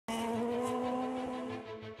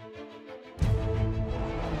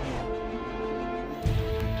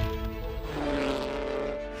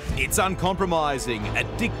It's uncompromising,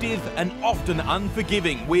 addictive and often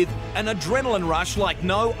unforgiving, with an adrenaline rush like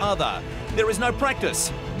no other. There is no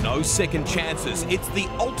practice, no second chances. It's the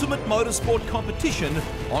ultimate motorsport competition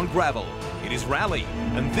on gravel. It is rally,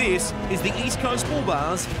 and this is the East Coast Bull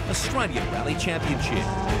Bars Australian Rally Championship.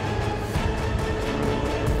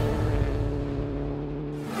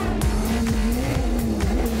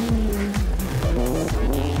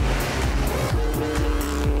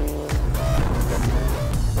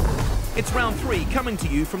 It's round 3 coming to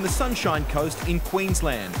you from the Sunshine Coast in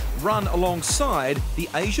Queensland, run alongside the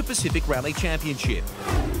Asia Pacific Rally Championship.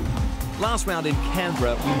 Last round in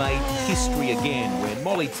Canberra, we made history again, where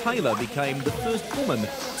Molly Taylor became the first woman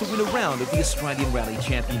to win a round of the Australian Rally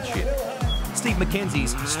Championship. Steve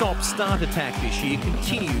Mackenzie's stop-start attack this year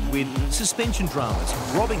continued with suspension dramas,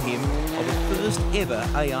 robbing him of a first ever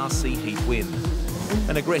ARC heat win.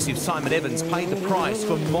 An aggressive Simon Evans paid the price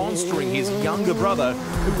for monstering his younger brother,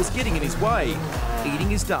 who was getting in his way. Eating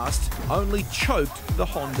his dust, only choked the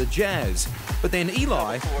Honda Jazz. But then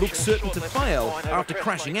Eli looked certain to fail after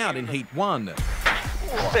crashing out in Heat 1.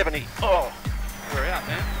 70. Oh, we're out,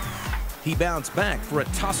 man. He bounced back for a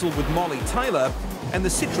tussle with Molly Taylor, and the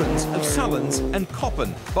Citroens of Sullins and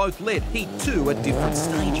Coppin both led Heat 2 at different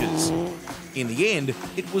stages. In the end,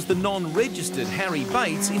 it was the non-registered Harry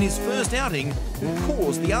Bates in his first outing who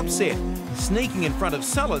caused the upset, sneaking in front of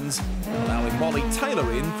Sullins, allowing Molly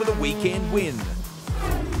Taylor in for the weekend win.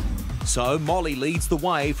 So Molly leads the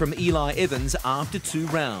way from Eli Evans after 2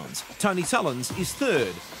 rounds. Tony Sullins is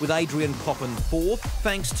third, with Adrian Coppin fourth,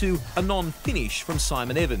 thanks to a non-finish from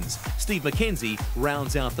Simon Evans. Steve Mackenzie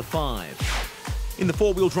rounds out the 5. In the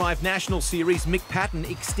four-wheel drive National Series, Mick Patton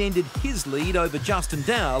extended his lead over Justin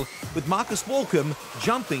Dowell, with Marcus Walcombe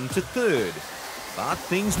jumping to third. But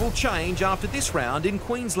things will change after this round in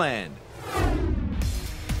Queensland.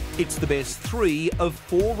 It's the best 3 of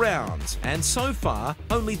 4 rounds, and so far,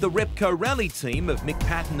 only the Repco Rally team of Mick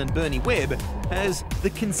Patton and Bernie Webb has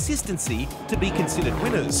the consistency to be considered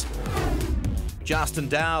winners. Justin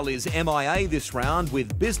Dowell is MIA this round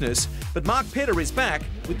with business, but Mark Pedder is back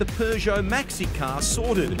with the Peugeot Maxi car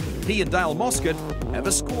sorted. He and Dale Moscott have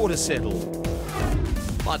a score to settle.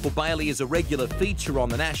 Michael Bailey is a regular feature on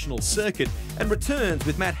the national circuit and returns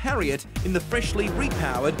with Matt Harriott in the freshly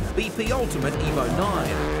repowered BP Ultimate Evo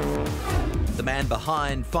 9. The man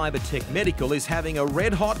behind Fibertech Medical is having a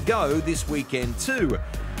red-hot go this weekend too.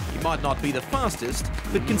 He might not be the fastest,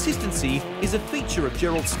 but consistency is a feature of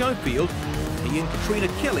Gerald Schofield. He and Katrina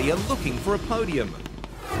Kelly are looking for a podium.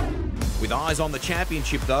 With eyes on the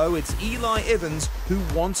championship though, it's Eli Evans who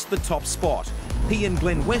wants the top spot. He and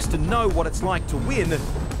Glenn Weston know what it's like to win.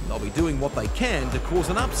 They'll be doing what they can to cause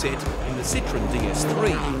an upset in the Citroen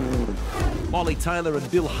DS3. Molly Taylor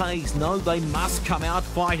and Bill Hayes know they must come out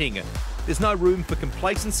fighting. There's no room for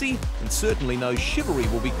complacency, and certainly no chivalry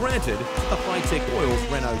will be granted to the High-Tech Oils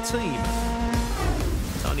Renault team.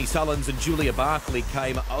 Tony Sullins and Julia Barkley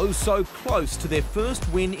came oh so close to their first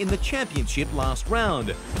win in the championship last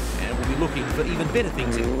round, and will be looking for even better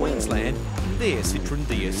things in Queensland in their Citroen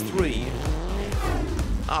DS3.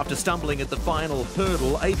 After stumbling at the final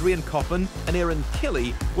hurdle, Adrian Coppin and Erin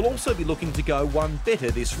Kelly will also be looking to go one better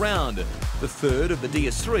this round. The third of the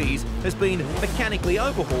DS3s has been mechanically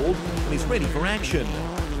overhauled and is ready for action.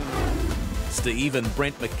 Steve and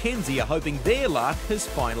Brent Mackenzie are hoping their luck has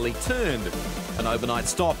finally turned. An overnight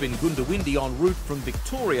stop in Goondiwindi en route from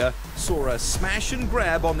Victoria saw a smash and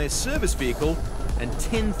grab on their service vehicle and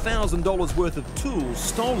 $10,000 worth of tools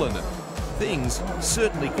stolen. Things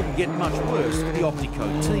certainly couldn't get much worse for the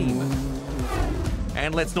Optico team.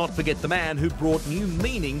 And let's not forget the man who brought new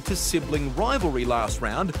meaning to sibling rivalry last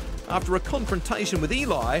round after a confrontation with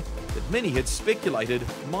Eli that many had speculated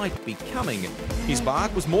might be coming. His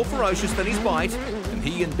bark was more ferocious than his bite, and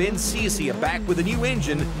he and Ben Searcy are back with a new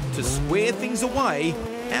engine to square things away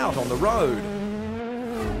out on the road.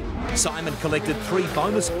 Simon collected 3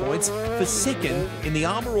 bonus points for second in the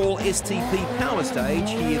Armour All STP Power Stage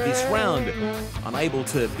here this round. Unable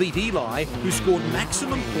to beat Eli, who scored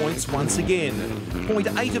maximum points once again.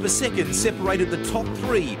 0.8 of a second separated the top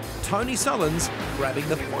 3, Tony Sullins grabbing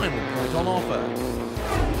the final point on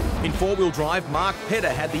offer. In four-wheel drive, Mark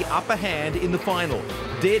Pedder had the upper hand in the final,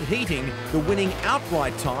 dead heating the winning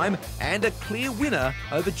outright time and a clear winner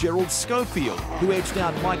over Gerald Schofield, who edged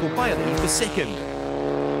out Michael Bailey for second.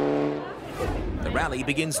 The rally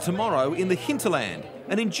begins tomorrow in the Hinterland,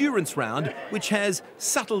 an endurance round which has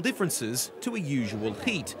subtle differences to a usual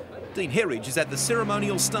heat. Dean Herridge is at the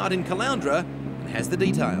ceremonial start in Caloundra and has the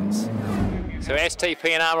details. So STP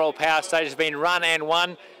and Armour All Power Stage has been run and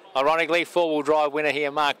won. Ironically, four-wheel drive winner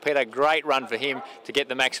here, Mark Petter. Great run for him to get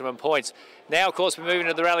the maximum points. Now, of course, we're moving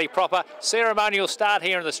to the rally proper. Ceremonial start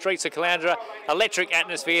here in the streets of Caloundra. Electric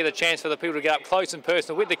atmosphere, the chance for the people to get up close and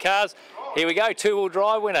personal with the cars. Here we go, two-wheel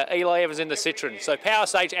drive winner, Eli Evans in the Citroen. So power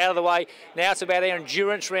stage out of the way. Now it's about our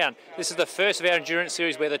endurance round. This is the first of our endurance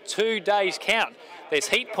series where the 2 days count. There's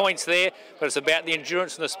heat points there, but it's about the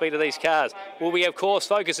endurance and the speed of these cars. We'll be, of course,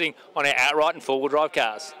 focusing on our outright and four-wheel drive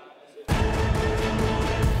cars.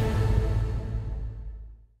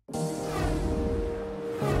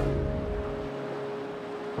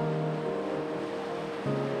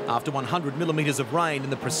 After 100 millimetres of rain in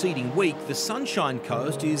the preceding week, the Sunshine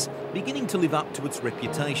Coast is beginning to live up to its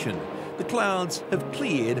reputation. The clouds have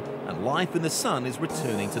cleared and life in the sun is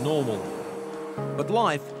returning to normal. But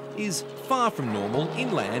life is far from normal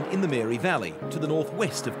inland in the Mary Valley, to the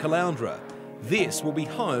northwest of Caloundra. This will be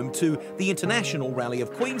home to the International Rally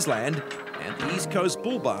of Queensland and the East Coast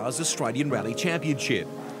Bull Bars Australian Rally Championship.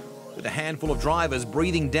 With a handful of drivers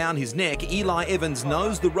breathing down his neck, Eli Evans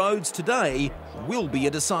knows the roads today will be a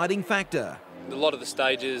deciding factor. A lot of the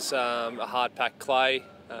stages are hard-packed clay,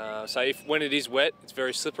 so when it is wet, it's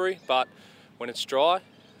very slippery, but when it's dry,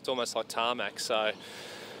 it's almost like tarmac. So,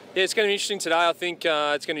 yeah, it's going to be interesting today. I think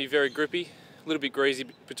it's going to be very grippy, a little bit greasy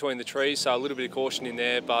between the trees, so a little bit of caution in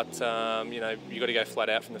there, but, you know, you've got to go flat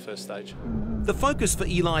out from the first stage. The focus for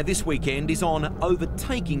Eli this weekend is on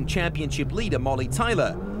overtaking championship leader Molly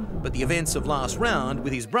Taylor, but the events of last round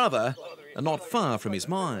with his brother are not far from his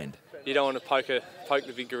mind. You don't want to poke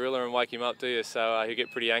the big gorilla and wake him up, do you? So he'll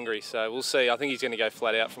get pretty angry. So we'll see. I think he's going to go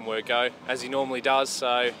flat out from word go, as he normally does.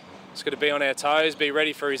 So it's got to be on our toes, be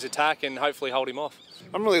ready for his attack and hopefully hold him off.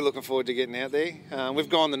 I'm really looking forward to getting out there. We've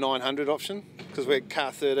gone the 900 option because we're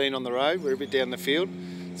car 13 on the road. We're a bit down the field.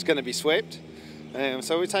 It's going to be swept.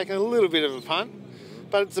 So we're taking a little bit of a punt,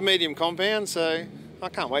 but it's a medium compound, so I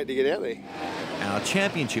can't wait to get out there. Our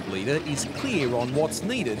championship leader is clear on what's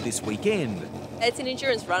needed this weekend. It's an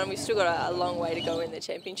endurance run and we've still got a long way to go in the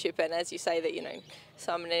championship, and as you say that, you know,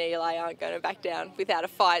 Simon and Eli aren't going to back down without a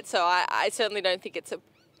fight, so I certainly don't think it's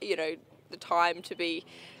the time to be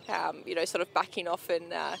sort of backing off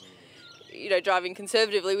and driving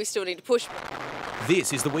conservatively. We still need to push.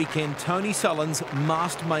 This is the weekend Tony Sullins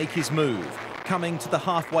must make his move. Coming to the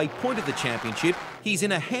halfway point of the championship, he's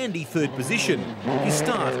in a handy third position. His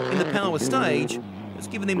start in the power stage has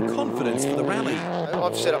given him confidence for the rally.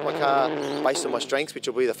 I've set up my car based on my strengths, which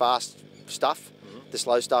will be the fast stuff. The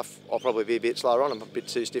slow stuff, I'll probably be a bit slower on. I'm a bit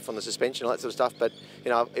too stiff on the suspension, all that sort of stuff. But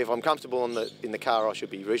you know, if I'm comfortable in the car, I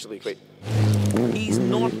should be reasonably quick. He's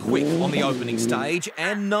not quick on the opening stage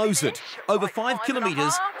and knows it. Over 5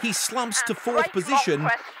 kilometres, he slumps to 4th position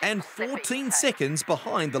and 14 seconds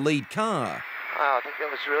behind the lead car. Oh, I think that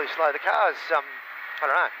was really slow. The car's, I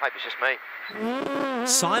don't know, maybe it's just me.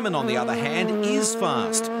 Simon, on the other hand, is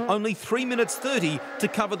fast. Only 3 minutes 30 to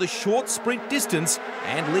cover the short sprint distance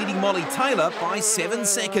and leading Molly Taylor by 7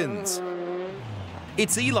 seconds.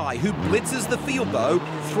 It's Eli who blitzes the field though,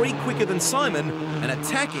 3 quicker than Simon, and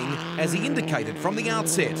attacking as he indicated from the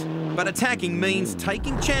outset. But attacking means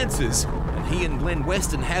taking chances, and he and Glenn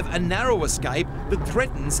Weston have a narrow escape that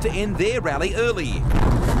threatens to end their rally early.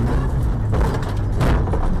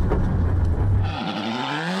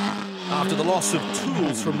 After the loss of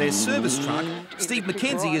tools from their service truck, Steve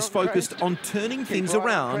McKenzie is focused on turning things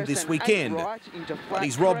around this weekend. But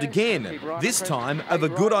he's robbed again, this time of a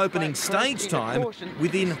good opening stage time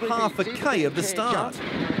within half a K of the start.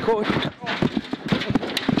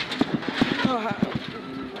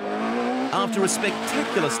 After a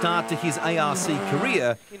spectacular start to his ARC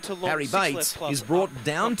career, Harry Bates is brought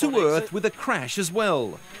down to earth with a crash as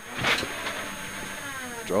well.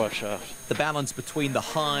 Drive shaft. The balance between the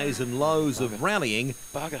highs and lows of rallying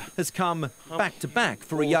has come back to back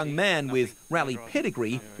for a young man with rally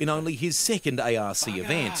pedigree in only his second ARC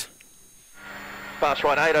event. Fast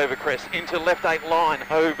right 8 over crest, into left 8 line,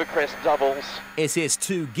 over crest doubles.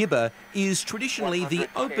 SS2 Gibber is traditionally the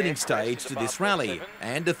opening stage to this rally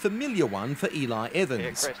and a familiar one for Eli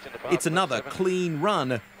Evans. It's another clean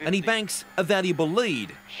run and he banks a valuable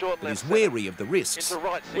lead, but is wary of the risks.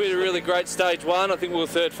 We had a really great stage one. I think we were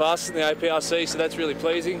third fastest in the APRC, so that's really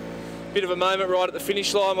pleasing. Bit of a moment right at the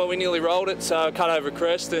finish line where we nearly rolled it, so I cut over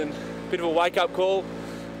crest and a bit of a wake-up call,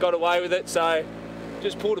 got away with it, so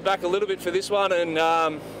just pulled it back a little bit for this one,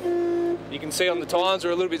 and you can see on the times we're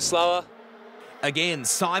a little bit slower. Again,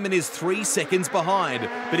 Simon is 3 seconds behind,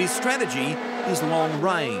 but his strategy is long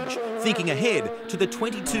range, thinking ahead to the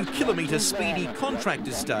 22-kilometre speedy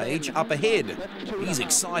contractor stage up ahead. He's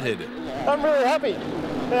excited. I'm really happy.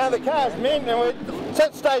 Now the car's mint, and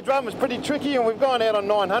that stage run was pretty tricky, and we've gone out on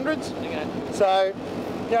 900s. So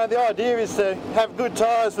You know, the idea is to have good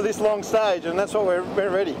tyres for this long stage, and that's what we're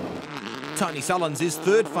ready. Tony Sullins is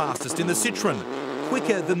third fastest in the Citroen,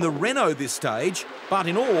 quicker than the Renault this stage, but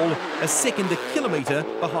in all, a second a kilometre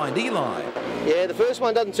behind Eli. Yeah, the first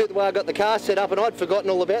one doesn't suit the way I got the car set up, and I'd forgotten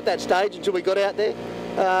all about that stage until we got out there.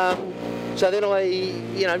 So then I,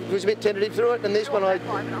 was a bit tentative through it, and this one I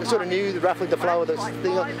sort of knew roughly the flow of the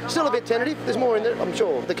thing. Still a bit tentative, there's more in there, I'm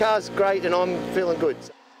sure. The car's great and I'm feeling good.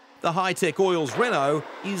 The high-tech oils Renault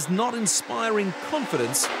is not inspiring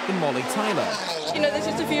confidence in Molly Taylor. You know, there's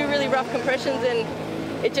just a few really rough compressions and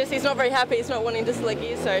he's not very happy, he's not wanting to select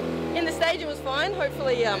gear, so in the stage it was fine.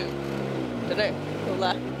 Hopefully, I don't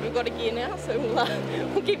know, we've got a gear now, so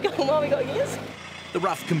we'll keep going while we got gears. The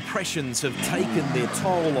rough compressions have taken their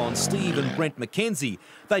toll on Steve and Brent McKenzie.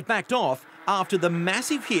 They backed off after the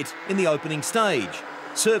massive hit in the opening stage.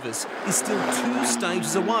 Service is still 2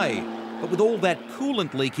 stages away, but with all that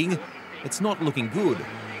coolant leaking, it's not looking good.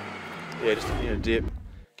 Yeah, just a dip,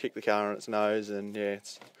 kicked the car on its nose, and yeah,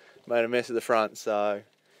 it's made a mess at the front. So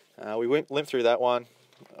we limped through that one.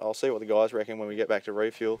 I'll see what the guys reckon when we get back to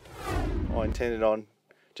refuel. I intended on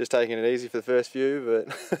just taking it easy for the first few,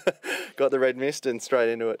 but got the red mist and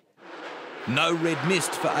straight into it. No red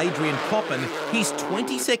mist for Adrian Coppin. He's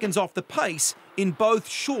 20 seconds off the pace in both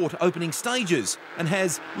short opening stages and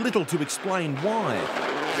has little to explain why.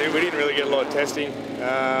 Yeah, we didn't really get a lot of testing.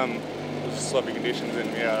 It was sloppy conditions and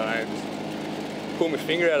I just pulled my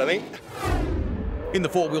finger out, I think. In the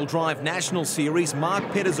four-wheel drive National Series, Mark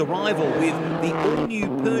Petter's arrival with the all-new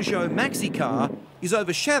Peugeot Maxi car is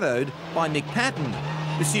overshadowed by Nick Patton,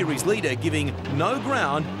 the series leader giving no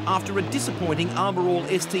ground after a disappointing Armour All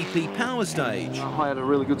STP power stage. I had a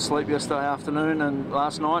really good sleep yesterday afternoon and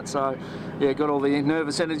last night, so yeah, got all the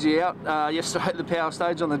nervous energy out yesterday at the power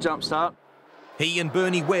stage on the jump start. He and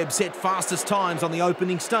Bernie Webb set fastest times on the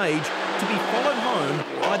opening stage, to be followed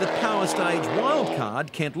home by the power stage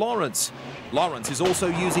wildcard Kent Lawrence. Lawrence is also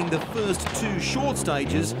using the first 2 short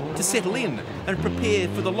stages to settle in and prepare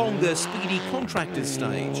for the longer Speedy Contractors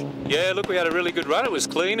stage. Yeah, look, we had a really good run. It was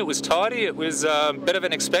clean, it was tidy, it was better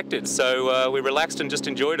than expected, so we relaxed and just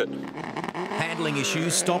enjoyed it. Handling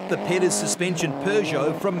issues stopped the Petter's suspension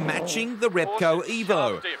Peugeot from matching the Repco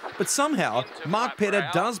Evo. But somehow, Mark Petter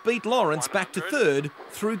does beat Lawrence back to third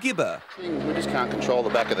through Gibber. We just can't control the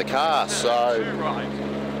back of the car, so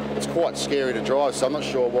it's quite scary to drive, so I'm not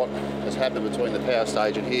sure what has happened between the power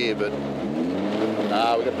stage and here, but we've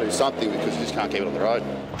got to do something because we just can't keep it on the road.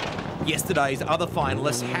 Yesterday's other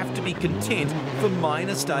finalists have to be content for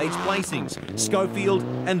minor stage placings. Schofield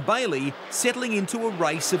and Bailey settling into a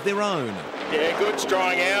race of their own. Yeah, good, it's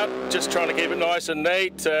drying out, just trying to keep it nice and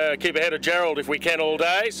neat, keep ahead of Gerald if we can all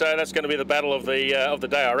day, so that's going to be the battle of the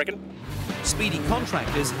day, I reckon. Speedy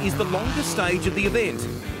Contractors is the longest stage of the event,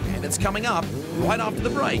 and it's coming up right after the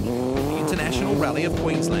break, the International Rally of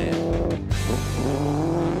Queensland.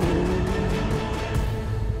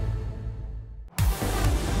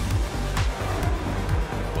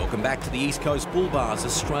 Welcome back to the East Coast Bull Bars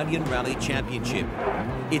Australian Rally Championship.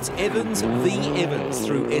 It's Evans v Evans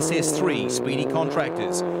through SS3 Speedy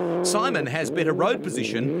Contractors. Simon has better road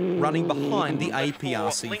position running behind the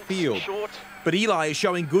APRC field. But Eli is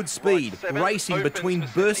showing good speed, racing between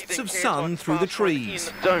bursts of sun through the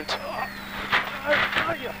trees.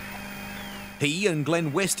 He and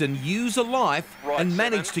Glenn Weston use a life and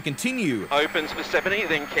manage to continue. Opens for 70,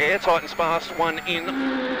 then Care, tightens past one in.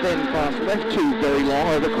 Then past left, 2 very long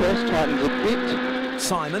over crest, tightens a bit.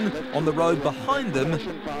 Simon, on the road behind them,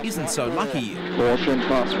 isn't so lucky. Caution,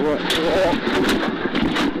 past right.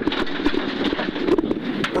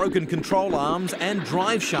 Broken control arms and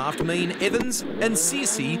drive shaft mean Evans and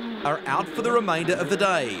Searcy are out for the remainder of the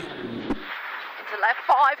day. Left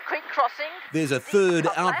 5, quick crossing. There's a third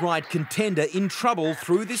outright contender in trouble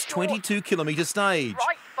through this 22-kilometre stage.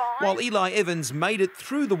 While Eli Evans made it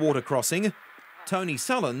through the water crossing, Tony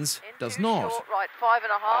Sullins does not. Short, right, 5.5.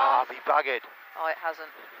 Ah, be buggered. Oh, it hasn't.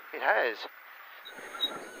 It has.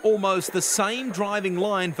 Almost the same driving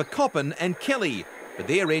line for Coppin and Kelly, but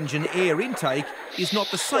their engine air intake is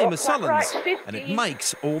not the same as Sullins, and it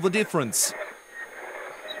makes all the difference.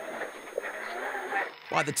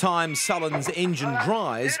 By the time Sullins' engine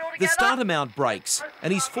dries, the starter mount breaks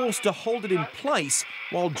and he's forced to hold it in place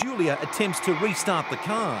while Julia attempts to restart the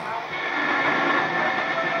car.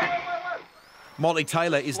 Molly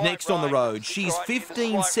Taylor is next on the road. She's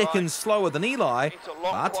 15 seconds slower than Eli,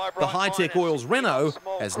 but the high-tech oils Renault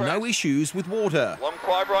has no issues with water. Long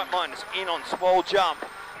quad right minus in on swole jump.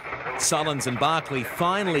 Sullins and Barkley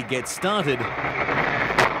finally get started,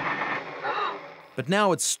 but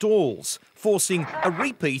now it stalls, forcing a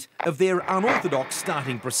repeat of their unorthodox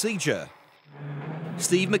starting procedure.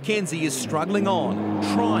 Steve McKenzie is struggling on,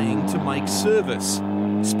 trying to make service.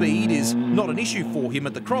 Speed is not an issue for him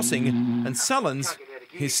at the crossing, and Sullins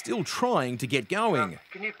is still trying to get going.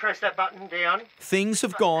 Can you press that button down? Things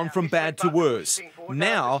have gone from bad to worse.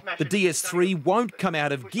 Now the DS3 won't come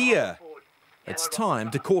out of gear. It's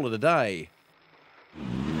time to call it a day.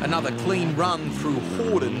 Another clean run through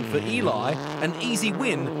Hordern for Eli, an easy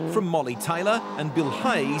win from Molly Taylor and Bill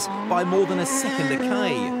Hayes by more than a second a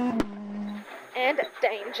K. And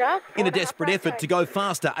danger. In a desperate effort to go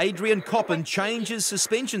faster, Adrian Coppin changes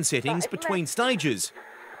suspension settings between stages,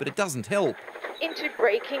 but it doesn't help. Into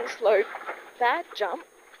braking slope. Bad jump.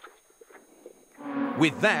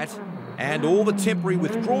 With that, and all the temporary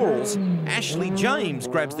withdrawals, Ashley James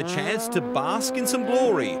grabs the chance to bask in some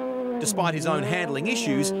glory. Despite his own handling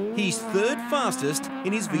issues, he's third fastest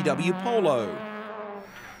in his VW Polo.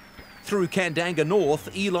 Through Kandanga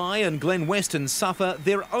North, Eli and Glen Weston suffer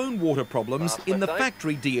their own water problems in the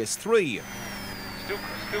factory DS3. Still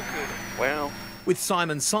good. Wow. With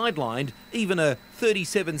Simon sidelined, even a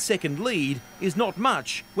 37-second lead is not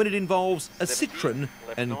much when it involves a Citroen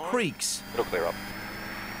and creaks. It'll clear up.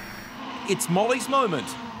 It's Molly's moment,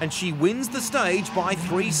 and she wins the stage by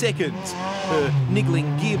 3 seconds. Her niggling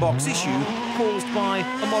gearbox issue caused by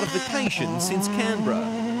a modification since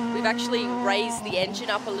Canberra. We've actually raised the engine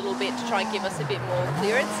up a little bit to try and give us a bit more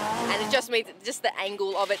clearance, and it just means that just the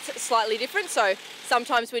angle of it's slightly different, so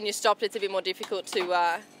sometimes when you're stopped it's a bit more difficult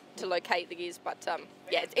to locate the gears, but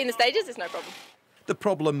yeah, in the stages it's no problem. The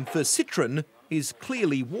problem for Citroen is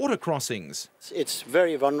clearly water crossings. It's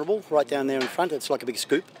very vulnerable right down there in front. It's like a big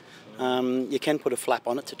scoop. You can put a flap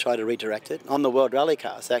on it to try to redirect it. On the World Rally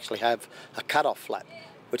cars they actually have a cut-off flap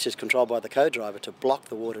which is controlled by the co-driver to block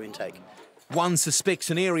the water intake. One suspects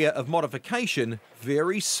an area of modification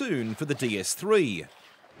very soon for the DS3.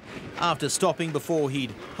 After stopping before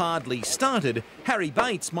he'd hardly started, Harry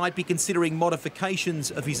Bates might be considering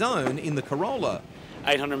modifications of his own in the Corolla.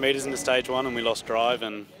 800 metres into stage one and we lost drive,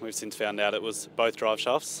 and we've since found out it was both drive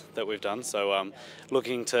shafts that we've done, so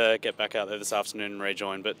looking to get back out there this afternoon and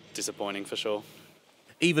rejoin, but disappointing for sure.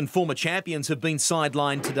 Even former champions have been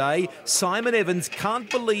sidelined today. Simon Evans can't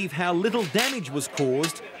believe how little damage was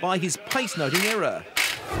caused by his pace noting error.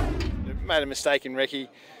 Made a mistake in recce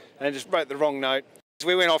and just wrote the wrong note.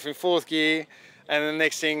 We went off in fourth gear, and the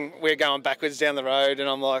next thing we're going backwards down the road, and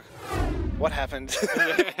I'm like, what happened?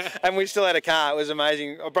 And we still had a car. It was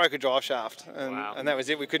amazing. I broke a drive shaft, and that was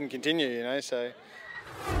it. We couldn't continue, you know, so.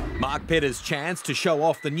 Mark Petter's chance to show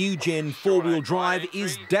off the new gen four-wheel drive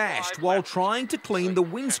is dashed while trying to clean the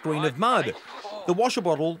windscreen of mud. The washer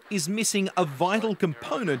bottle is missing a vital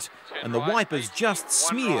component, and the wipers just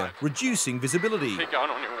smear, reducing visibility. Keep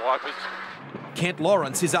going on your wipers. Kent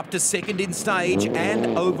Lawrence is up to second in stage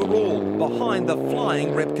and overall, behind the flying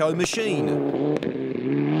Repco machine.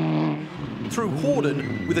 Through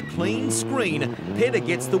Hordern, with a clean screen, Petter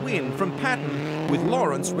gets the win from Patton, with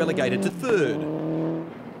Lawrence relegated to third.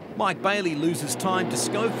 Mike Bailey loses time to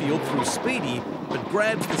Schofield through Speedy, but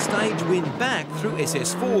grabs the stage win back through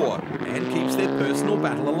SS4 and keeps their personal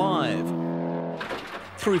battle alive.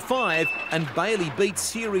 Through 5, and Bailey beats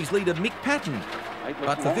series leader Mick Patton,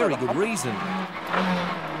 but for very good reason.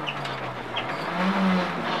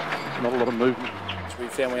 Not a lot of movement. We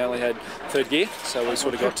found we only had third gear, so we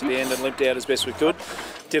sort of got to the end and limped out as best we could.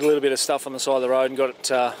 Did a little bit of stuff on the side of the road and got it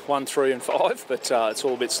 1, 3 and 5, but it's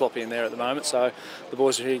all a bit sloppy in there at the moment, so the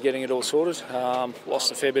boys are here getting it all sorted.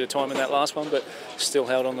 Lost a fair bit of time in that last one, but still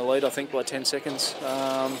held on the lead, I think, by 10 seconds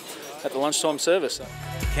at the lunchtime service.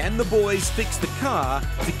 Can the boys fix the car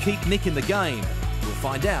to keep Mick in the game? We'll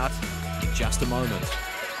find out in just a moment.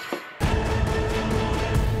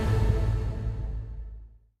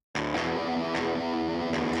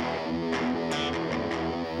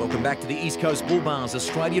 Welcome back to the East Coast Bull Bars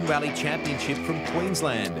Australian Rally Championship from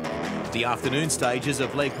Queensland. The afternoon stages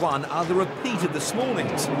of Leg 1 are the repeat of this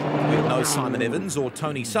morning's. With no Simon Evans or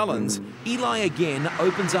Tony Sullins, Eli again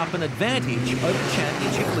opens up an advantage over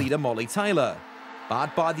championship leader Molly Taylor.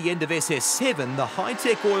 But by the end of SS7, the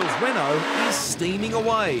high-tech oils Renault is steaming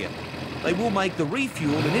away. They will make the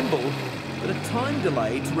refuel and Imbil, but a time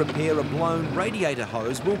delay to repair a blown radiator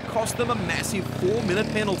hose will cost them a massive 4-minute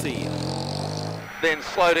penalty. Then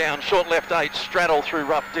slow down, short left 8, straddle through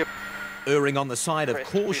rough dip. Erring on the side of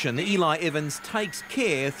caution, Eli Evans takes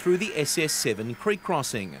care through the SS7 creek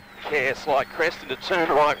crossing. Care, slight crest into turn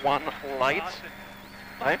right 1 late.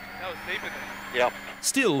 That was deeper than. Yep.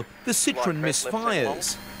 Still, the Citroen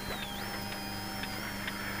misfires.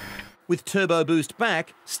 With turbo boost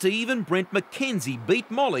back, Steve and Brent McKenzie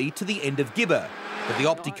beat Molly to the end of Gibber. But the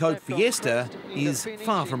Opticoat Fiesta is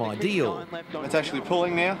far from ideal. It's actually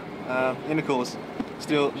pulling now. Intercoolers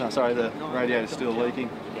the radiator's still leaking.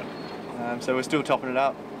 So we're still topping it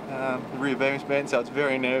up. The rear beam's bent, so it's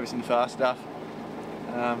very nervous in fast stuff.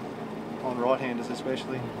 On right-handers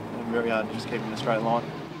especially, and very hard to just keep in a straight line.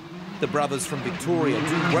 The brothers from Victoria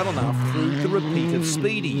do well enough through the repeat of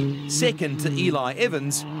Speedy, second to Eli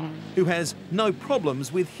Evans, who has no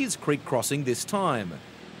problems with his creek crossing this time.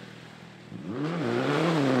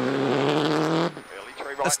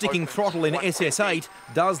 A sticking throttle in SS8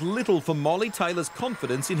 does little for Molly Taylor's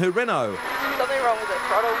confidence in her Renault. Something wrong with the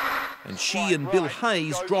throttle. And she and Bill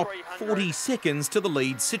Hayes drop 40 seconds to the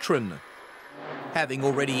lead Citroen. Having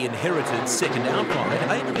already inherited second outright,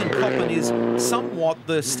 Adrian Coppin is somewhat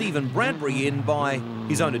the Stephen Bradbury in, by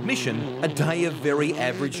his own admission, a day of very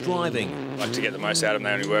average driving. Like to get the most out of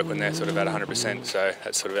them, they only work when they're sort of at 100%, so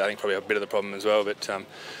that's sort of, I think, probably a bit of the problem as well, but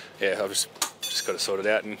yeah, I've just got to sort it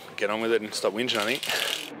out and get on with it and stop whinging, I think.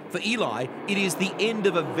 For Eli, it is the end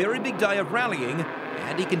of a very big day of rallying,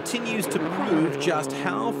 and he continues to prove just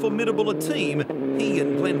how formidable a team he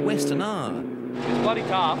and Glenn Weston are. It's bloody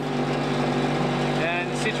tough.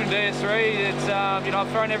 And Citroen DS3, it's, you know,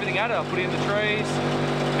 I've thrown everything at it. I've put it in the trees,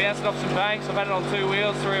 bounced it off some banks. I've had it on 2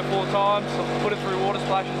 wheels 3 or 4 times. I've put it through water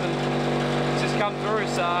splashes and it's just come through.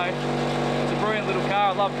 So it's a brilliant little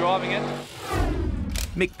car. I love driving it.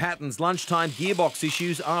 Mick Patton's lunchtime gearbox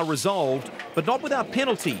issues are resolved, but not without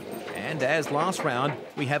penalty. And as last round,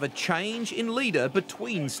 we have a change in leader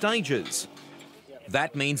between stages.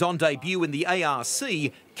 That means on debut in the ARC,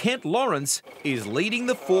 Kent Lawrence is leading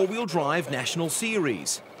the four-wheel drive National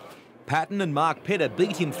Series. Patton and Mark Pedder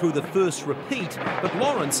beat him through the first repeat, but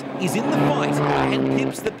Lawrence is in the fight and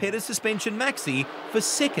pips the Pedder suspension maxi for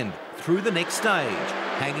second through the next stage,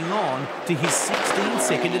 hanging on to his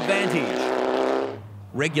 16-second advantage.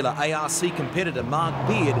 Regular ARC competitor Mark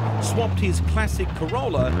Beard swapped his classic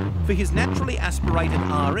Corolla for his naturally aspirated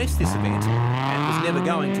RS this event and was never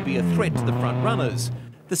going to be a threat to the front runners.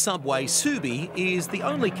 The Subway Subi is the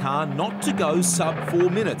only car not to go sub 4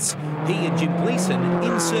 minutes. He and Jim Gleeson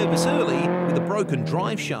in service early with a broken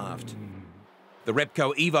drive shaft. The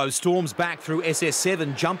Repco Evo storms back through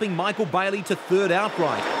SS7, jumping Michael Bailey to third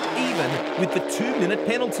outright, even with the 2-minute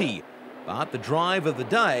penalty. But the drive of the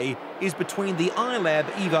day is between the iLab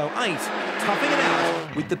Evo 8, toughing it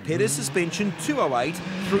out with the Pedder suspension 208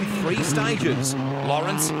 through 3 stages.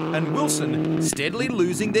 Lawrence and Wilson steadily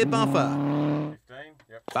losing their buffer.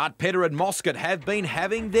 But Pedder and Moscott have been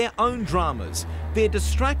having their own dramas. They're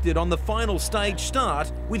distracted on the final stage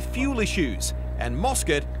start with fuel issues, and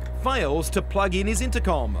Moscott fails to plug in his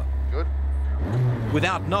intercom. Good.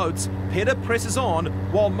 Without notes, Pedder presses on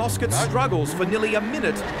while Moscott struggles for nearly a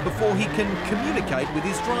minute before he can communicate with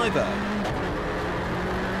his driver.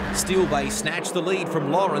 Still, they snatch the lead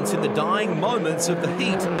from Lawrence in the dying moments of the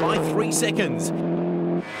heat by 3 seconds,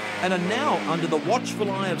 and are now under the watchful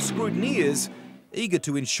eye of scrutineers, eager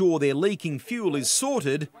to ensure their leaking fuel is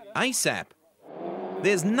sorted ASAP.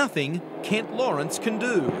 There's nothing Kent Lawrence can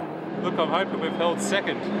do. Look, I'm hoping we've held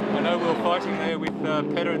second. I know we were fighting there with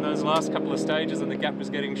Pedder in those last couple of stages and the gap was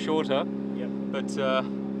getting shorter. Yep. But,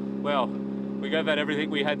 well, we gave out everything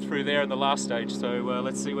we had through there in the last stage, so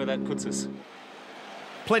let's see where that puts us.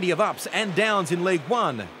 Plenty of ups and downs in Leg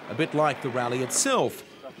 1, a bit like the rally itself.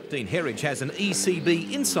 Dean Herridge has an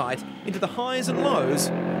ECB insight into the highs and lows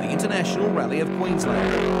of the International Rally of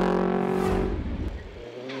Queensland.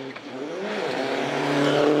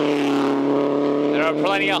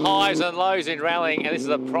 Plenty of highs and lows in rallying, and this is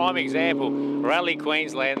a prime example. Rally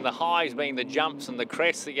Queensland, the highs being the jumps and the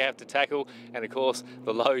crests that you have to tackle, and of course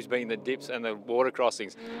the lows being the dips and the water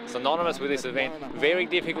crossings. Synonymous with this event, very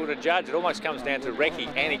difficult to judge. It almost comes down to recce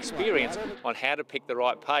and experience on how to pick the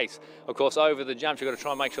right pace. Of course, over the jumps, you've got to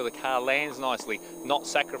try and make sure the car lands nicely, not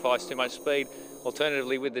sacrifice too much speed.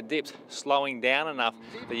 Alternatively, with the dips, slowing down enough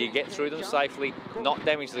that you get through them safely, not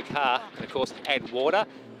damage the car, and of course add water.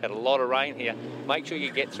 Had a lot of rain here. Make sure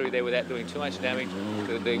you get through there without doing too much damage,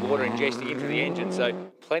 the water ingesting into the engine. So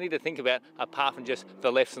plenty to think about apart from just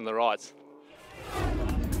the lefts and the rights.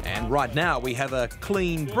 And right now we have a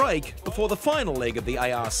clean break before the final leg of the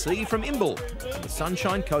ARC from Imbil on the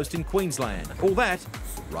Sunshine Coast in Queensland. All that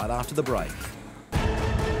right after the break.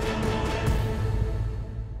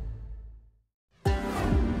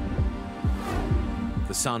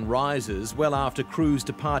 The sun rises well after crews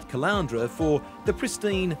depart Caloundra for the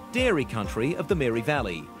pristine dairy country of the Mary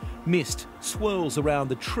Valley. Mist swirls around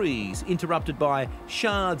the trees, interrupted by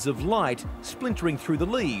shards of light splintering through the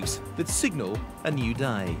leaves that signal a new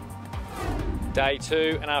day. Day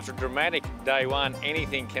 2, and after a dramatic day 1,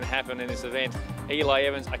 anything can happen in this event. Eli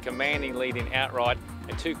Evans, a commanding lead in outright,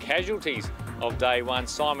 and 2 casualties of day one.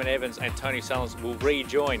 Simon Evans and Tony Sullins will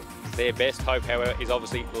rejoin. Their best hope, however, is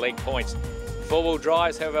obviously leg points. Four-wheel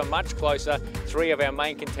drives, however, much closer. Three of our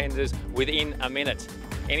main contenders within a minute.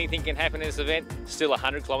 Anything can happen in this event. Still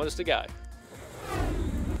 100 kilometres to go.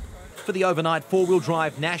 For the overnight four-wheel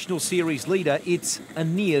drive National Series leader, it's a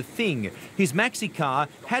near thing. His maxi car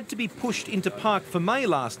had to be pushed into park for May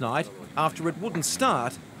last night after it wouldn't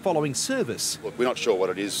start following service. Look, we're not sure what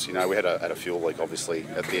it is. You know, we had a fuel leak, obviously,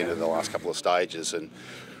 at the end of the last couple of stages, and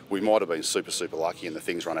we might have been super lucky and the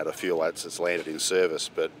thing's run out of fuel as it's landed in service,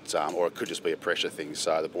 but or it could just be a pressure thing.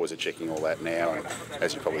 So the boys are checking all that now, and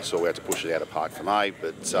as you probably saw, we had to push it out of park for May.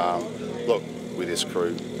 But look, with this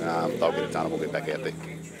crew, they'll get it done and we'll get back out there.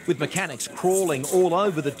 With mechanics crawling all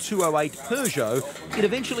over the 208 Peugeot, it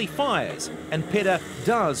eventually fires and Pedder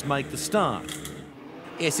does make the start.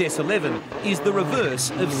 SS11 is the reverse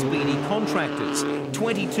of speedy contractors,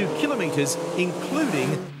 22 kilometres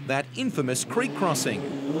including that infamous creek crossing.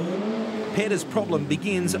 Pedder's problem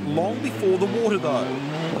begins long before the water though.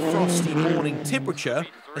 A frosty morning temperature,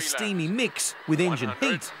 a steamy mix with engine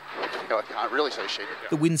heat. I can't really see shit.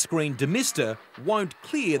 The windscreen demister won't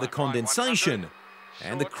clear the condensation.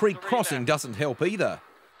 And the creek crossing doesn't help either.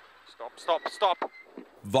 Stop.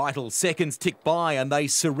 Vital seconds tick by and they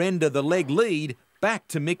surrender the leg lead back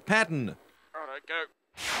to Mick Patton. Righto, go.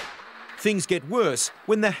 Things get worse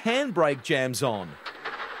when the handbrake jams on.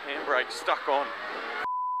 Handbrake stuck on.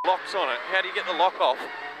 Locks on it. How do you get the lock off?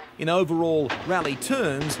 In overall rally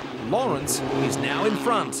terms, Lawrence is now in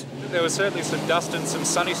front. There was certainly some dust and some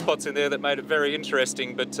sunny spots in there that made it very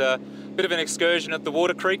interesting, but a bit of an excursion at the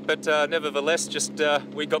water creek, but nevertheless,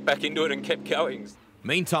 we got back into it and kept going.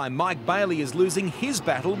 Meantime, Mike Bailey is losing his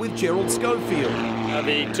battle with Gerald Schofield.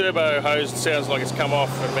 The turbo hose sounds like it's come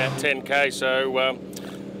off at about 10k, so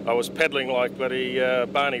I was pedalling like bloody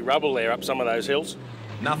Barney Rubble there up some of those hills.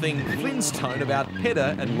 Nothing Flintstone about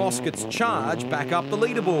Pedder and Moscott's charge back up the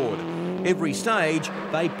leaderboard. Every stage,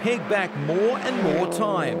 they peg back more and more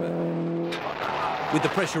time. With the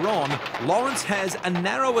pressure on, Lawrence has a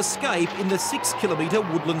narrow escape in the 6-kilometre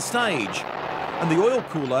Woodland stage. And the oil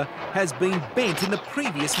cooler has been bent in the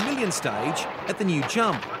previous million stage at the new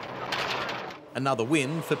jump. Another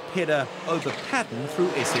win for Pedder over Patton through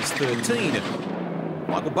SS13.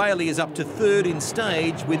 Michael Bailey is up to third in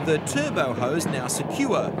stage with the turbo hose now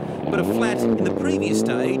secure, but a flat in the previous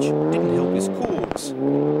stage didn't help his cause.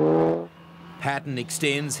 Patton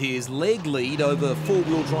extends his leg lead over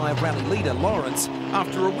four-wheel drive rally leader Lawrence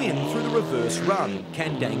after a win through the reverse run,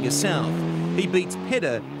 Kandanga South. He beats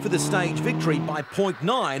Pedder for the stage victory by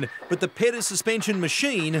 0.9, but the Pedder suspension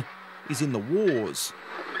machine is in the wars.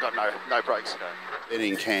 We've got no brakes. Then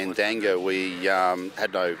in Kandanga, we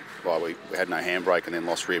had no handbrake and then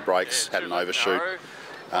lost rear brakes, had an overshoot,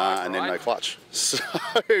 and then no clutch. So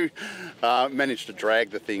managed to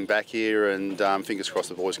drag the thing back here, and fingers crossed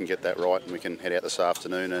the boys can get that right and we can head out this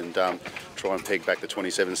afternoon and try and peg back the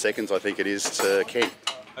 27 seconds, I think it is, to Kent.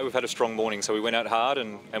 We've had a strong morning, so we went out hard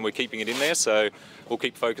and we're keeping it in there, so we'll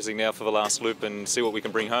keep focusing now for the last loop and see what we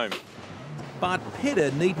can bring home. But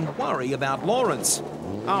Pedder needn't worry about Lawrence.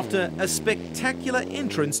 After a spectacular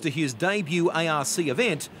entrance to his debut ARC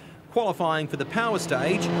event, qualifying for the power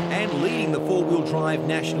stage and leading the four-wheel drive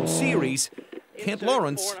National Series, Kent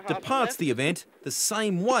Lawrence departs the event the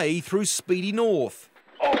same way through Speedy North.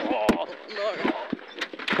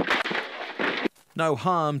 No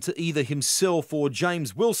harm to either himself or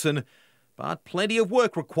James Wilson, but plenty of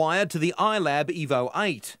work required to the iLab Evo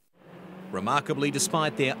 8. Remarkably,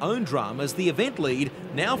 despite their own dramas, the event lead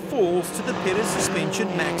now falls to the Pedder Suspension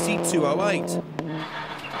Maxi 208.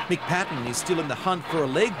 Mick Patton is still in the hunt for a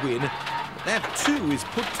leg win, but that too is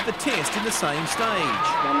put to the test in the same stage.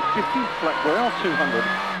 150, Blackwell, 200.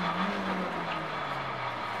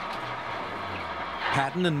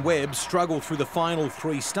 Patton and Webb struggle through the final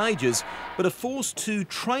three stages, but are forced to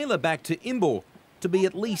trailer back to Imbil to be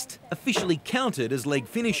at least officially counted as leg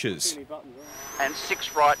finishers. And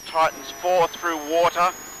 6 right tightens 4 through water,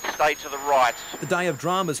 stay to the right. The day of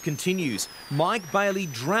dramas continues. Mike Bailey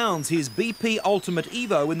drowns his BP Ultimate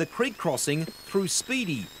Evo in the creek crossing through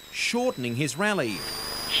Speedy, shortening his rally.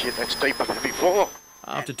 Shit, that's deeper than before.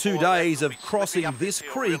 After 2 days of crossing this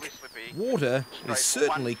creek, water is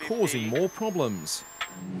certainly causing more problems.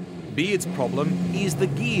 Beard's problem is the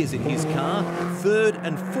gears in his car. Third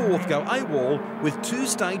and fourth go AWOL with 2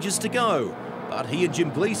 stages to go. But he and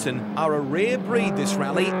Jim Gleeson are a rare breed this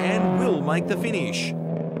rally and will make the finish.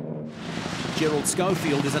 Gerald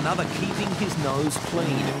Schofield is another keeping his nose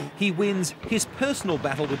clean. He wins his personal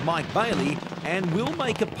battle with Mike Bailey and will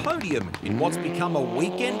make a podium in what's become a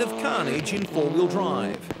weekend of carnage in four-wheel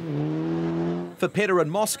drive. For Pedder and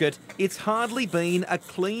Moscott, it's hardly been a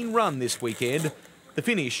clean run this weekend. The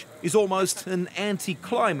finish is almost an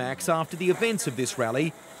anti-climax after the events of this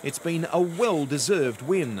rally. It's been a well-deserved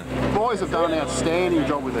win. The boys have done an outstanding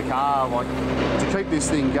job with the car, like to keep this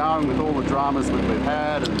thing going with all the dramas that we've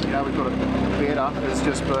had, and you know, we've got it better. It's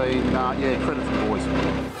just been, yeah, credit to the boys.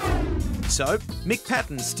 So, Mick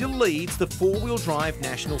Patton still leads the four-wheel drive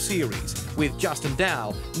National Series, with Justin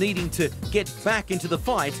Dowell needing to get back into the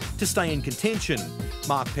fight to stay in contention.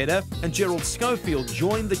 Mark Pedder and Gerald Schofield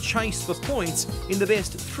joined the chase for points in the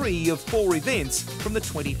best 3 of 4 events from the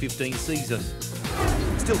 2015 season.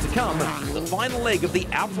 Still to come, the final leg of the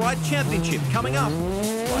Outright Championship coming up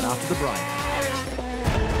right after the break.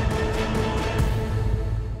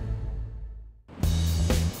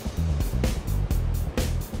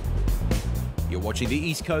 You're watching the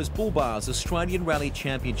East Coast Bull Bars Australian Rally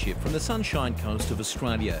Championship from the Sunshine Coast of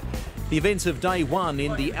Australia. The events of day 1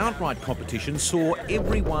 in the outright competition saw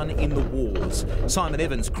everyone in the wars. Simon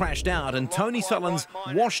Evans crashed out and Tony Sullins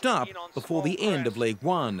washed up before the end of leg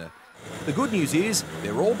 1. The good news is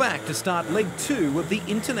they're all back to start leg 2 of the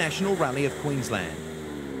International Rally of Queensland.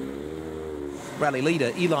 Rally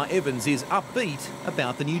leader Eli Evans is upbeat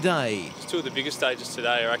about the new day. 2 of the biggest stages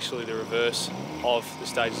today are actually the reverse of the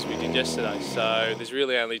stages we did yesterday. So there's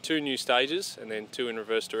really only 2 new stages and then 2 in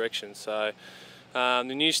reverse direction. So the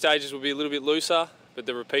new stages will be a little bit looser, but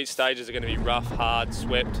the repeat stages are going to be rough, hard,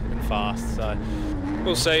 swept and fast. So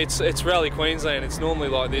we'll see. It's Rally Queensland. It's normally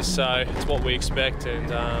like this, so it's what we expect, and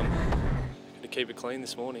going to keep it clean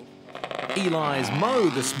this morning. Eli's mo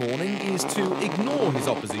this morning is to ignore his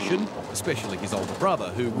opposition, especially his older brother,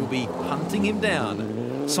 who will be hunting him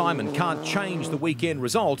down. Simon can't change the weekend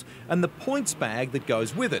result and the points bag that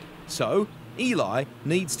goes with it, so Eli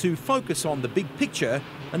needs to focus on the big picture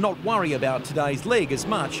and not worry about today's leg as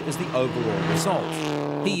much as the overall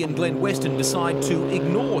result. He and Glenn Weston decide to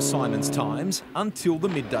ignore Simon's times until the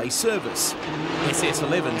midday service.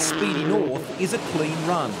 SS11 Speedy North is a clean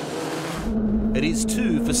run. It is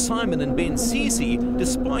 2 for Simon and Ben Searcy,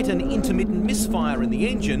 despite an intermittent misfire in the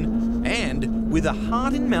engine, and with a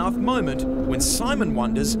heart-in-mouth moment when Simon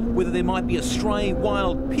wonders whether there might be a stray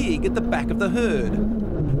wild pig at the back of the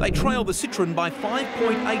herd. They trail the Citroën by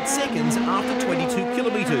 5.8 seconds after 22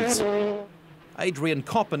 kilometres. Adrian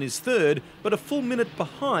Coppen is third, but a full minute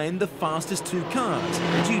behind the fastest 2 cars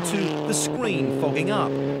due to the screen fogging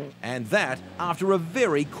up. And that after a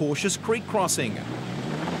very cautious creek crossing.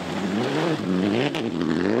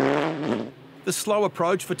 The slow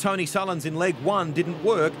approach for Tony Sullins in leg 1 didn't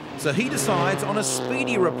work, so he decides on a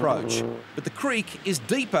speedier approach. But the creek is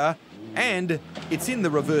deeper and it's in the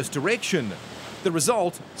reverse direction. The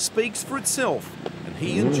result speaks for itself, and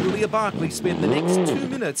he and Julia Barkley spend the next 2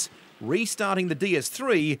 minutes restarting the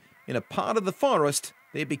DS3 in a part of the forest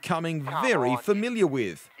they're becoming very familiar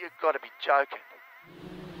with. You've got to be joking.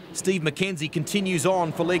 Steve McKenzie continues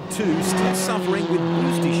on for leg 2, still suffering with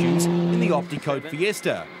boost issues in the Opticoat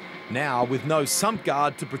Fiesta. Now, with no sump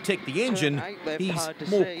guard to protect the engine, he's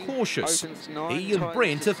more cautious. He and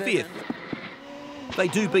Brent are 5th. They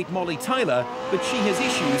do beat Molly Taylor, but she has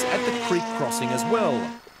issues at the creek crossing as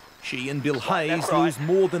well. She and Bill Hayes lose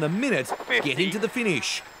more than a minute getting to the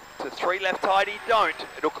finish. To 3 left tidy, don't.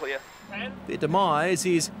 It'll clear. Their demise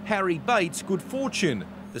is Harry Bates' good fortune.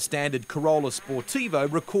 The standard Corolla Sportivo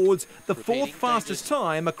records the 4th fastest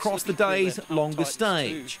time across the day's longest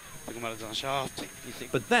stage.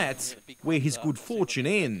 But that's where his good fortune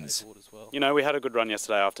ends. You know, we had a good run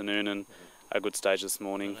yesterday afternoon and a good stage this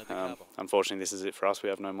morning. Unfortunately, this is it for us. We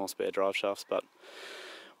have no more spare drive shafts, but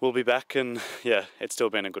we'll be back, and yeah, it's still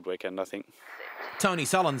been a good weekend, I think. Tony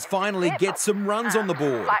Sullins finally gets some runs on the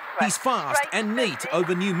board. He's fast and neat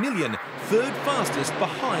over New Million, 3rd fastest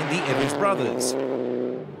behind the Evans brothers.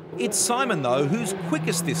 It's Simon, though, who's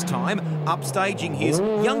quickest this time, upstaging his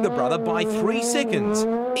younger brother by 3 seconds,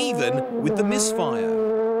 even with the misfire.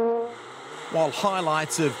 While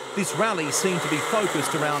highlights of this rally seem to be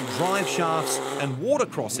focused around drive shafts and water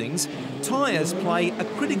crossings, tyres play a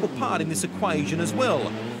critical part in this equation as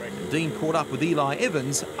well. Dean caught up with Eli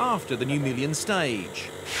Evans after the New Million stage.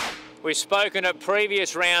 We've spoken at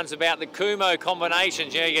previous rounds about the Kumo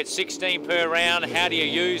combinations. You know, you get 16 per round. How do you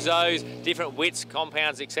use those? Different widths,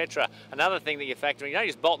 compounds, etc. Another thing that you factor in, you don't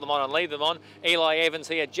just bolt them on and leave them on. Eli Evans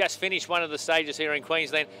here just finished one of the stages here in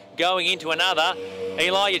Queensland, going into another.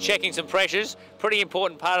 Eli, you're checking some pressures. Pretty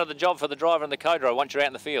important part of the job for the driver and the co-driver once you're out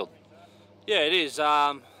in the field. Yeah, it is.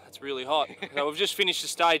 It's really hot. So we've just finished the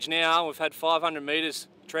stage now. We've had 500 metres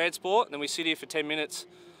transport, and then we sit here for 10 minutes.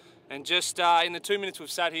 And just in the 2 minutes we've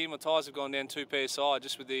sat here, my tyres have gone down 2 psi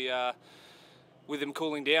just with them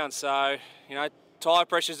cooling down. So, you know, tyre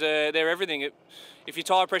pressures they're everything. If your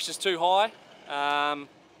tyre pressure's too high,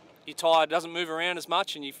 your tyre doesn't move around as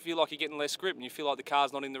much and you feel like you're getting less grip and you feel like the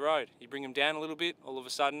car's not in the road. You bring them down a little bit, all of a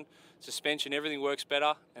sudden suspension, everything works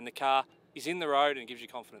better and the car is in the road and it gives you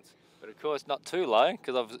confidence. But of course not too low,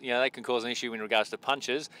 because they can cause an issue in regards to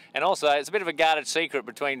punches. And also it's a bit of a guarded secret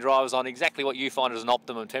between drivers on exactly what you find as an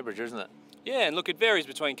optimum temperature, isn't it? Yeah, and look, it varies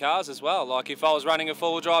between cars as well. Like if I was running a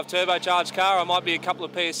four-wheel drive turbocharged car, I might be a couple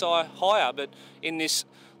of PSI higher, but in this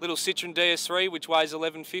little Citroen DS3, which weighs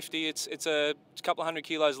 1150, it's a couple of 100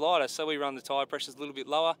 kilos lighter, so we run the tyre pressures a little bit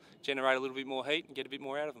lower, generate a little bit more heat and get a bit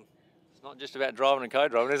more out of them. It's not just about driving and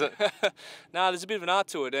co-driving, is it? No, there's a bit of an art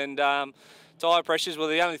to it, and tyre pressures, well,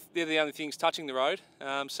 they're the only things touching the road,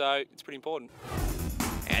 so it's pretty important.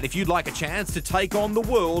 And if you'd like a chance to take on the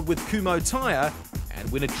world with Kumho Tyre and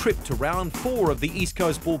win a trip to round 4 of the East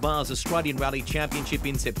Coast Bull Bars Australian Rally Championship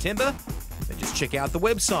in September, then just check out the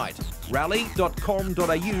website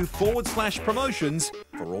rally.com.au/promotions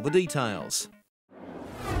for all the details.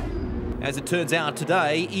 As it turns out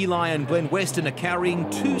today, Eli and Glenn Weston are carrying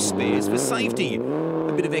 2 spares for safety.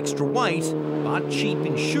 A bit of extra weight, but cheap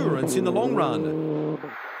insurance in the long run.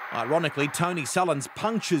 Ironically, Tony Sullins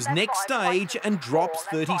punctures next stage and drops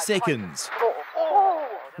 30 seconds.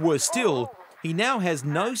 Worse still, he now has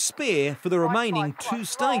no spare for the remaining 2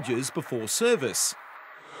 stages before service.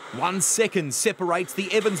 1 second separates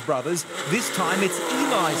the Evans brothers. This time it's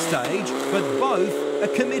Eli's stage, but both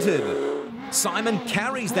are committed. Simon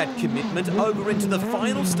carries that commitment over into the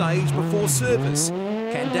final stage before service.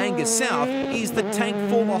 Kandanga South is the tank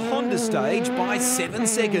former Honda stage by 7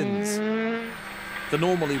 seconds. The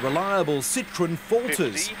normally reliable Citroen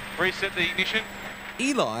falters. 50, reset the ignition.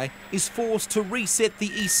 Eli is forced to reset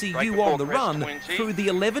the ECU on the run through the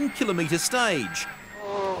 11-kilometre stage.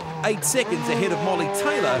 8 seconds ahead of Molly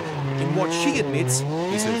Taylor in what she admits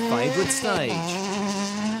is her favourite stage.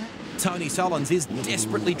 Tony Sullins is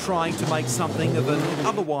desperately trying to make something of an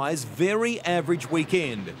otherwise very average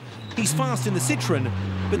weekend. He's fast in the Citroen,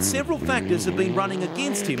 but several factors have been running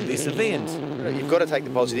against him this event. You've got to take the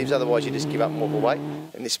positives, otherwise you just give up and walk away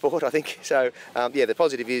in this sport, I think. So, yeah, the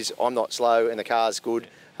positive is I'm not slow and the car's good.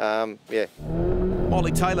 Yeah.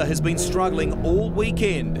 Molly Taylor has been struggling all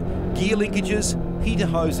weekend. Gear linkages, heater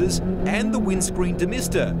hoses and the windscreen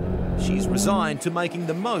demister. She's resigned to making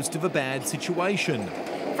the most of a bad situation.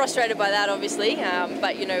 Frustrated by that, obviously,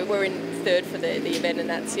 but we're in 3rd for the event, and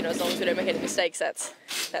that's as long as we don't make any mistakes, that's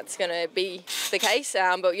going to be the case.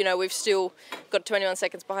 But we've still got 21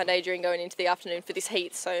 seconds behind Adrian going into the afternoon for this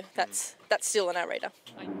heat, so that's still on our radar.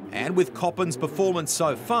 And with Coppen's performance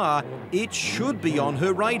so far, it should be on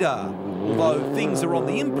her radar, although things are on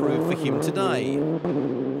the improve for him today.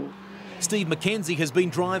 Steve McKenzie has been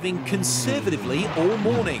driving conservatively all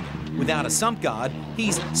morning. Without a sump guard,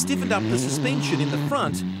 he's stiffened up the suspension in the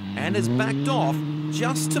front and has backed off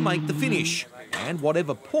just to make the finish and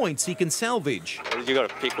whatever points he can salvage. You've got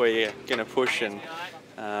to pick where you're going to push, and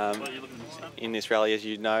in this rally, as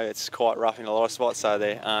you know, it's quite rough in a lot of spots, so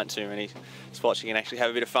there aren't too many spots you can actually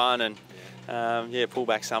have a bit of fun and yeah, pull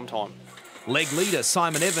back sometime. Leg leader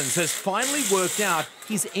Simon Evans has finally worked out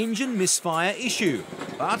his engine misfire issue,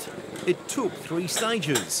 but it took 3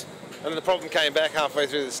 stages. And the problem came back halfway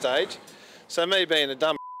through the stage. So me being a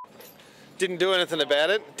dumb didn't do anything about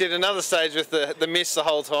it. Did another stage with the miss the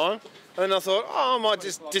whole time. And then I thought, oh, I might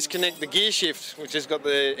just disconnect the gear shift, which has got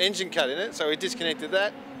the engine cut in it. So we disconnected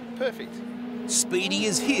that. Perfect. Speedy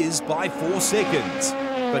is his by 4 seconds.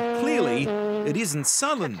 But clearly, it isn't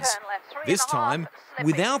Sullins. This time,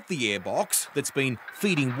 without the airbox that's been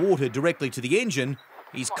feeding water directly to the engine,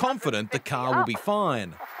 he's confident the car will be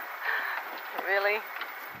fine. Really?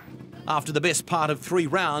 After the best part of 3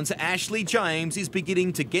 rounds, Ashley James is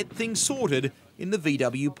beginning to get things sorted in the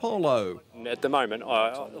VW Polo. At the moment,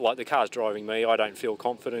 like the car's driving me, I don't feel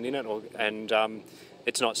confident in it, and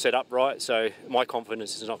it's not set up right, so my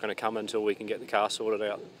confidence is not going to come until we can get the car sorted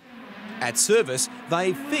out. At service,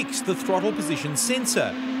 they've fixed the throttle position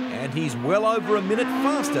sensor, and he's well over a minute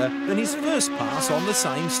faster than his first pass on the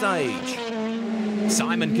same stage.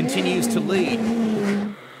 Simon continues to lead,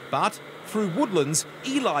 but through Woodlands,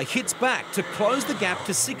 Eli hits back to close the gap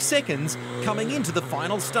to 6 seconds coming into the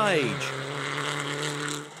final stage.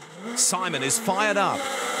 Simon is fired up.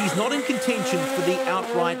 He's not in contention for the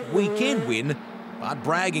outright weekend win, but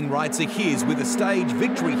bragging rights are his with a stage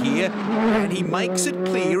victory here, and he makes it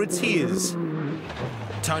clear it's his.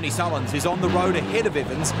 Tony Sullins is on the road ahead of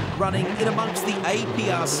Evans, running in amongst the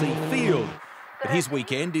APRC field. But his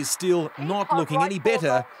weekend is still not looking any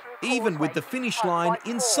better. Even with the finish line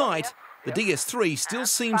in sight, the DS3 still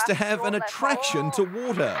seems to have an attraction to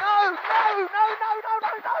water. No!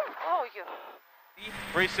 Oh, yeah.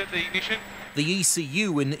 Reset the ignition. The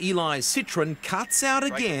ECU in Eli's Citroen cuts out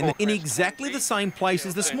again in exactly the same place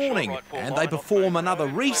as this morning, and they perform another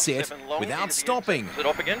reset without stopping. Is it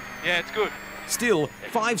off again? Yeah, it's good. Still,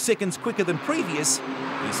 5 seconds quicker than previous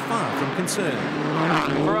is far from concern.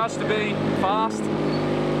 For us to be fast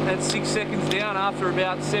at 6 seconds down after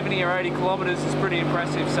about 70 or 80 kilometres is pretty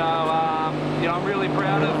impressive. So, you know, I'm really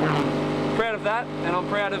proud of that, and I'm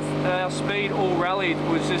proud of our speed all rally. It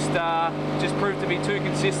was just proved to be too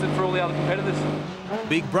consistent for all the other competitors.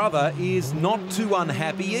 Big Brother is not too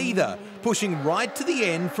unhappy either, pushing right to the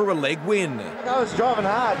end for a leg win. I was driving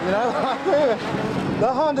hard, you know.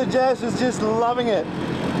 The Honda Jazz was just loving it.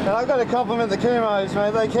 And I've got to compliment the Kumos,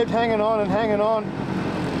 mate. They kept hanging on and hanging on.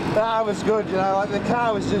 That was good, you know. Like, the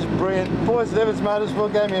car was just brilliant. Boys at Evans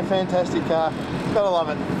Motorsport gave me a fantastic car. Gotta love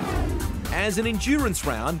it. As an endurance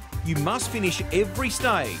round, you must finish every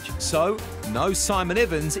stage, so no Simon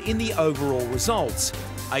Evans in the overall results.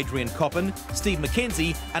 Adrian Coppin, Steve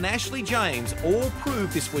McKenzie and Ashley James all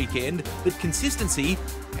proved this weekend that consistency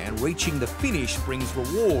and reaching the finish brings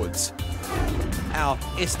rewards. Our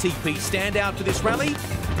STP standout for this rally?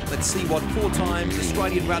 Let's see what 4 times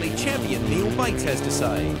Australian Rally champion Neil Bates has to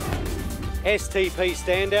say. STP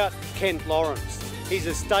standout, Kent Lawrence. He's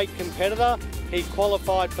a state competitor. He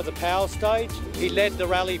qualified for the power stage. He led the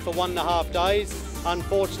rally for 1.5 days.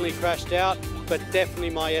 Unfortunately crashed out, but definitely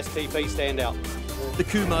my STP standout. The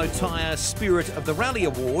Kumo Tyre Spirit of the Rally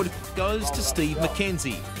Award goes to Steve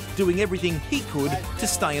McKenzie, doing everything he could to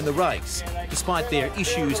stay in the race, despite their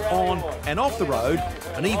issues on and off the road,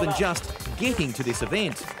 and even just getting to this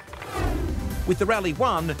event. With the rally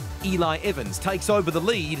won, Eli Evans takes over the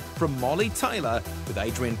lead from Molly Taylor, with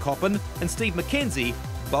Adrian Coppin and Steve McKenzie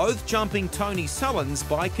both jumping Tony Sullins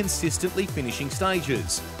by consistently finishing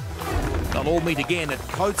stages. They'll all meet again at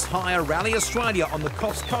Coates Hire Rally Australia on the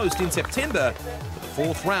Coffs Coast in September for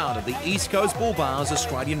the 4th round of the East Coast Bull Bars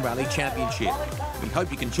Australian Rally Championship. We hope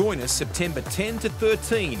you can join us September 10 to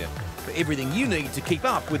 13. For everything you need to keep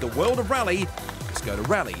up with the world of rally, just go to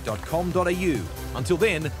rally.com.au. Until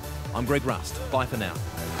then, I'm Greg Rust. Bye for now.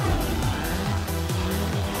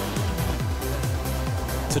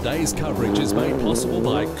 Today's coverage is made possible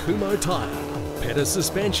by Kumo Tyre, Petter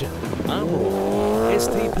Suspension, Armor,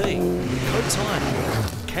 STP, Coates Hire,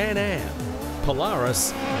 Can-Am,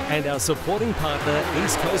 Polaris, and our supporting partner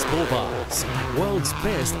East Coast Bull Bars, world's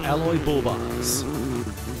best alloy bull bars.